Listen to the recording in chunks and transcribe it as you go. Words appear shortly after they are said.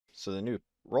So the new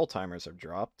roll timers have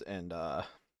dropped, and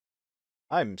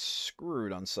I'm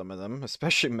screwed on some of them,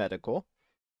 especially medical.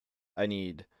 I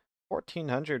need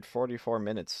 1,444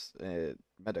 minutes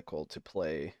medical to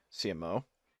play CMO,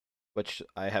 which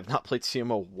I have not played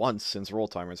CMO once since roll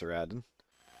timers are added.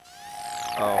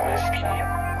 Oh. Whiskey,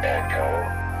 Echo,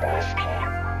 Whiskey,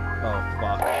 Oh,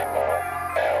 fuck.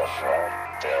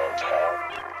 Alpha, Delta.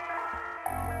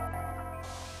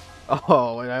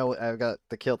 Oh, and I got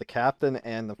to kill the captain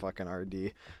and the fucking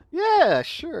RD. Yeah,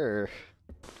 sure.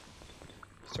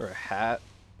 Is there a hat?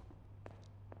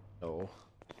 No.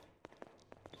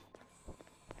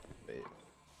 Wait.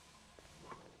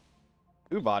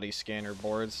 2 body scanner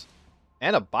boards.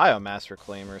 And a biomass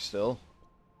reclaimer still.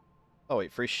 Oh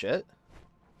wait, free shit?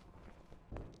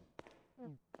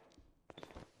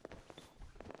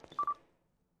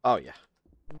 Oh yeah.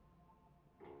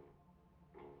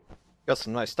 Got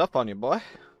some nice stuff on you, boy.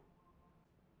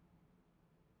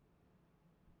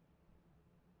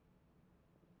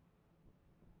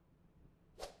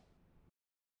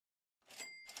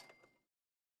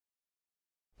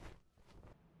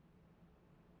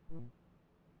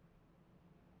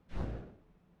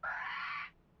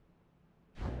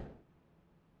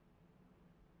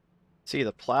 See,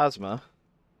 the plasma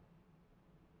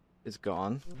is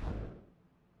gone.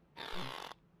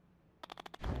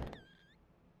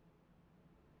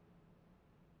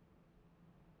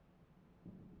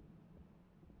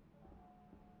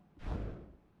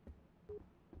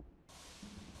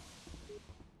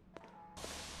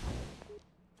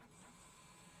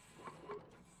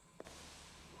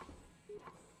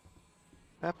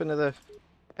 What happened to the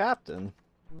captain?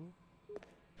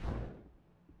 I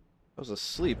was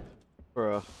asleep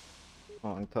for a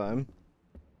long time.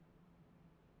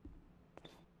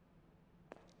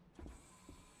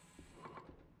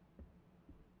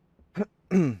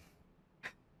 Oh,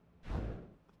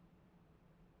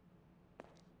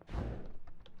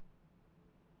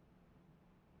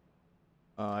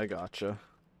 I gotcha.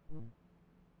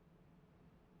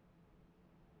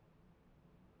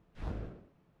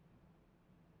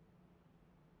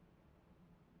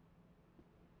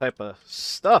 Type of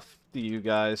stuff do you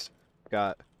guys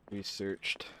got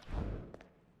researched?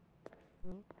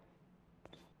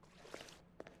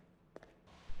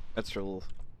 That's real.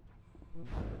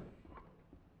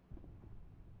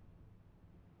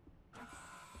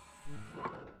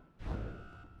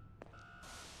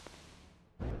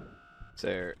 Is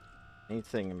there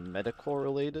anything medical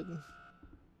related?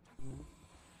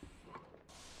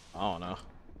 I don't know.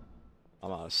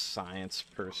 I'm not a science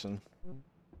person.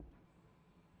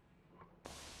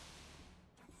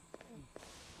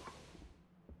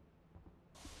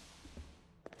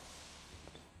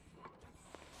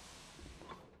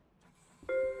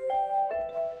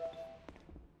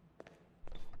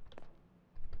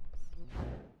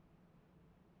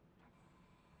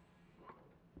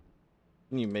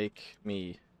 Can you make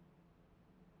me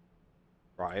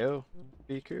cryo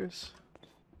beakers?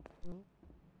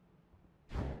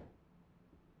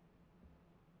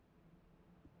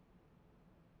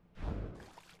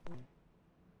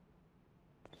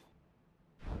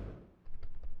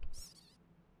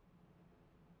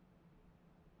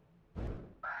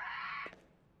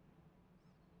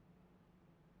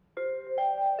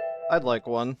 I'd like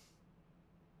one.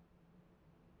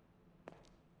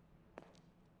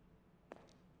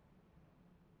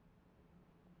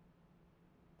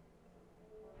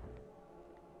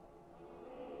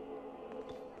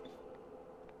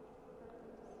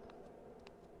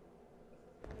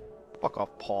 Fuck off,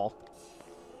 Paul.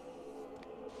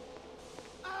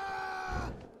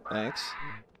 Thanks.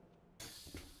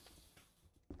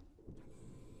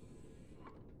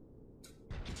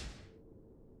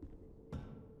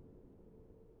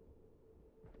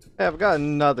 Hey, I've got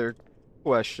another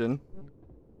question.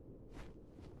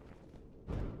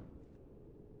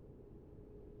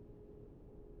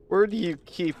 Where do you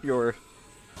keep your...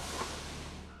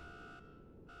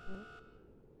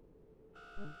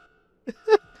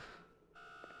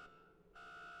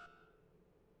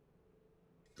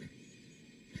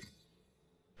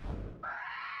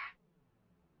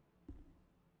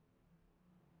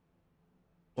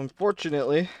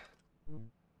 Unfortunately,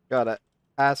 gotta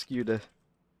ask you to...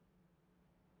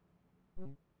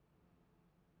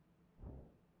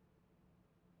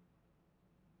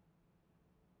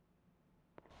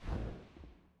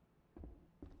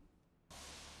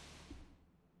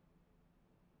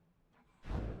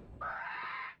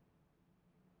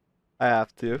 I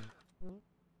have to.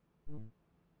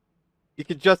 You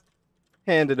could just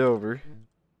hand it over.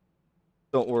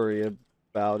 Don't worry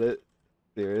about it.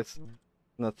 Serious.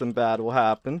 Nothing bad will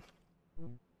happen.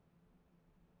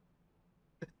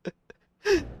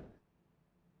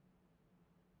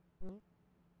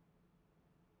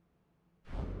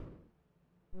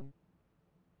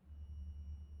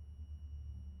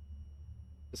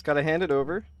 Just gotta hand it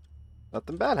over.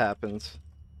 Nothing bad happens.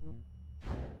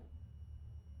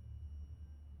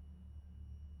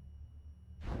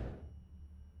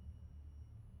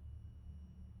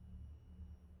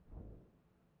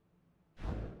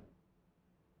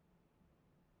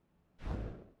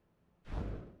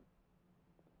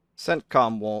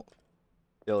 CENTCOM won't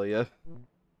kill you.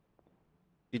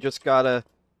 You just gotta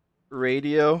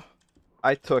radio.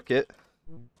 I took it,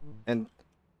 and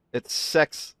it's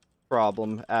sex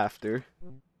problem after.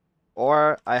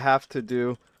 Or I have to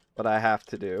do what I have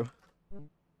to do.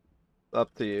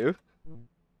 Up to you.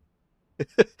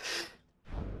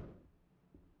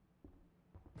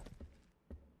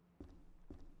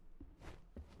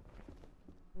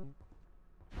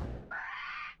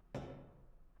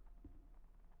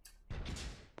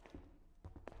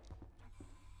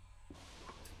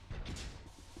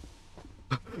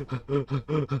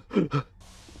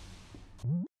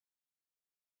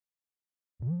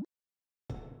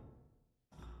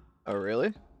 Oh,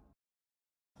 really?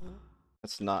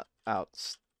 That's not out.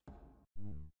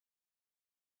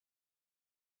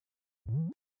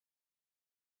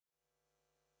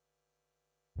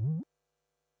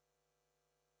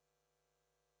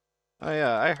 Oh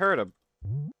yeah, I heard a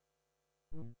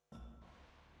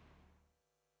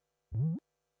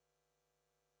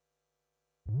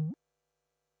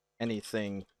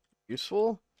anything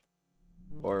useful?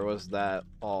 Or was that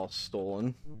all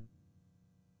stolen?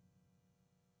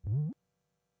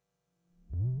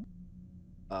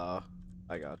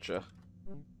 I gotcha.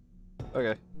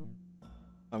 Okay.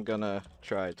 I'm gonna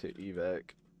try to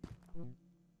evac.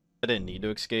 I didn't need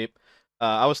to escape.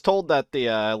 I was told that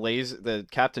the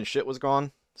captain shit was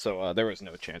gone, so there was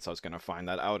no chance I was gonna find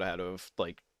that. I would have had to have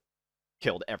like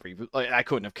killed I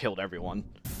couldn't have killed everyone.